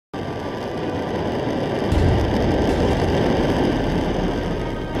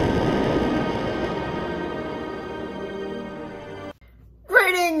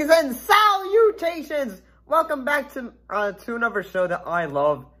and salutations! Welcome back to another show that I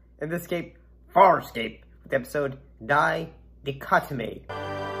love, in this case, Farscape, with episode Dictohomy.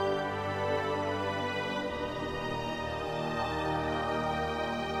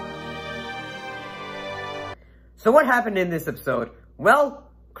 So what happened in this episode?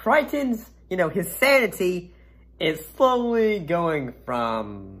 Well, Crichton's, his sanity is slowly going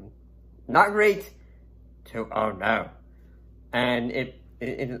from not great to oh no. And it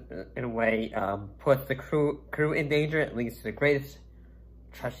in a way, puts the crew in danger. It leads to the greatest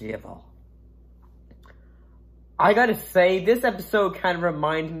tragedy of all. I gotta say, this episode kind of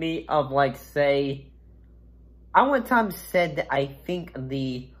reminds me of, I one time said that I think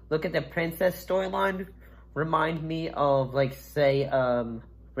the Look at the Princess storyline remind me of, Return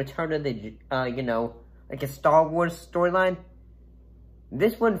of the, like a Star Wars storyline.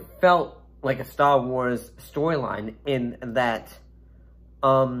 This one felt like a Star Wars storyline in that,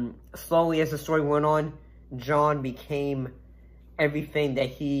 slowly as the story went on, John became everything that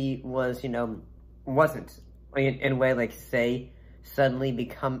he was, wasn't. In a way,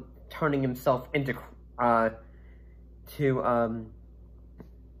 suddenly turning himself into,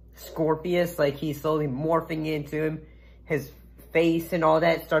 Scorpius, he's slowly morphing into him, his face and all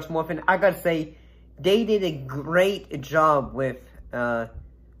that starts morphing. I gotta say, they did a great job with,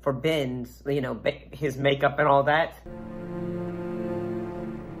 for Ben's, his makeup and all that.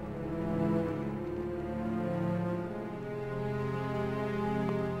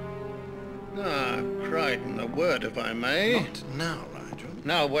 Crichton, a word, if I may. Not now, Rigel.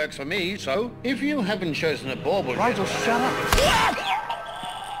 Now works for me, so if you haven't chosen a bauble Rigel, yet... shut up!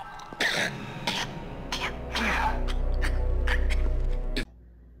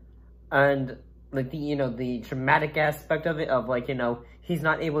 And, the dramatic aspect of it, of, he's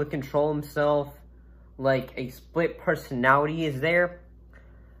not able to control himself, a split personality is there.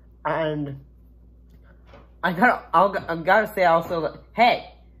 And I gotta say also, hey!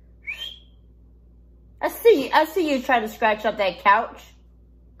 I see you trying to scratch up that couch.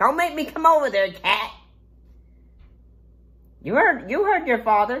 Don't make me come over there, cat. You heard your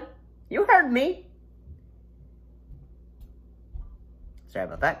father. You heard me. Sorry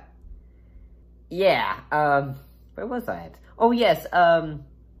about that. Yeah, where was I at? Oh, yes,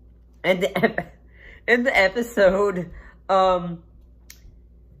 in the episode,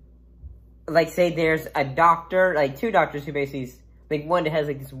 say there's a doctor, two doctors who basically, one that has,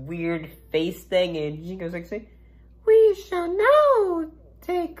 this weird face thing, and she goes, say, we shall now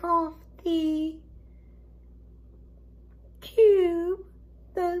take off the cube,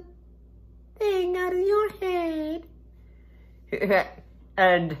 the thing out of your head.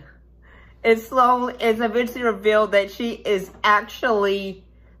 And it's eventually revealed that she is actually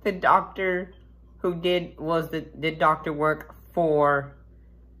the doctor who did doctor work for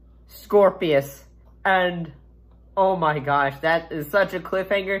Scorpius. And oh my gosh, that is such a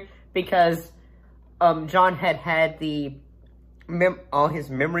cliffhanger, because John had all his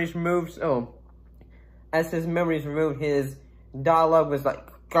memories removed. So as his memories removed, his dialogue was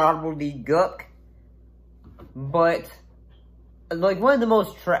gobbledygook. But one of the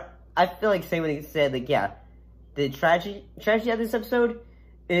most I feel like saying when he said the tragedy of this episode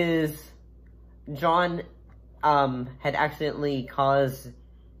is John had accidentally caused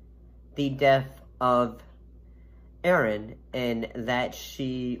the death of Erin, and that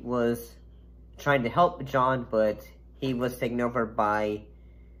she was trying to help John, but he was taken over by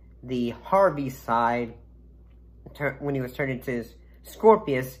the Harvey side when he was turned into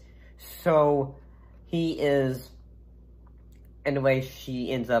Scorpius. So he is, in a way,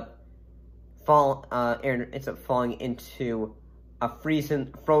 she ends up Erin ends up falling into a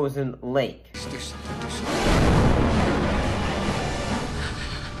frozen lake.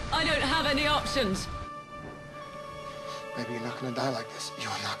 I don't have any options. Baby, you're not gonna die like this. You're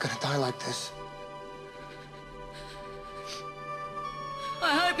not gonna die like this.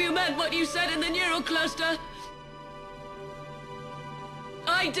 I hope you meant what you said in the neural cluster.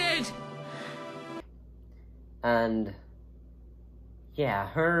 I did. And yeah,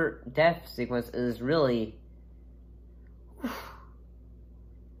 her death sequence is really...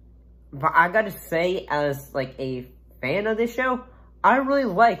 But I gotta say, as a fan of this show, I really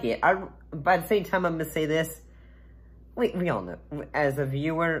like it. But at the same time, I'm gonna say this. We all know, as a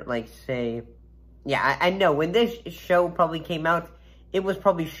viewer, yeah, I know, when this show probably came out, it was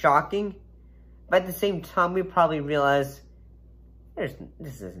probably shocking, but at the same time, we probably realized, this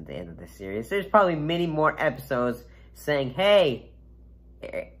isn't the end of the series. There's probably many more episodes saying, hey,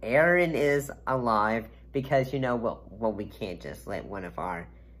 Erin is alive, because, we can't just let one of our,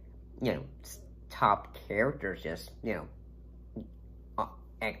 top characters just,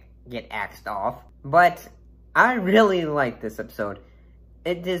 get axed off. But I really like this episode.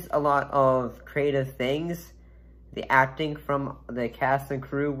 It does a lot of creative things. The acting from the cast and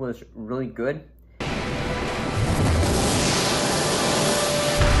crew was really good.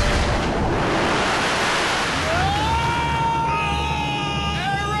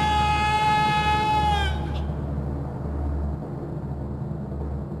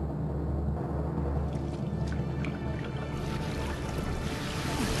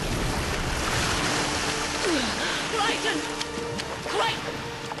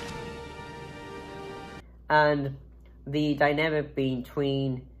 And the dynamic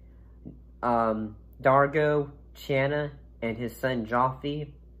between Dargo, Chiana, and his son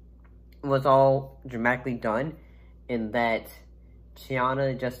Joffrey was all dramatically done, in that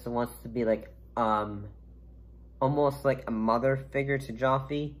Chiana just wants to be like almost like a mother figure to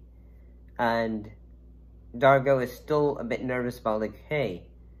Joffrey, and Dargo is still a bit nervous about like, hey,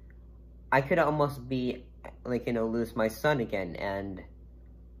 I could almost be like, you know, lose my son again, and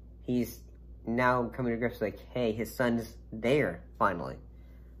he's now coming to grips like, hey, his son's there, finally.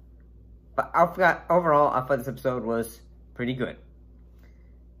 But overall, I thought this episode was pretty good.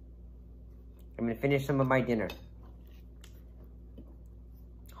 I'm gonna finish some of my dinner.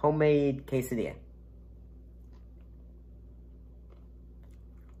 Homemade quesadilla.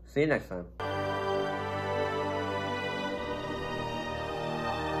 See you next time.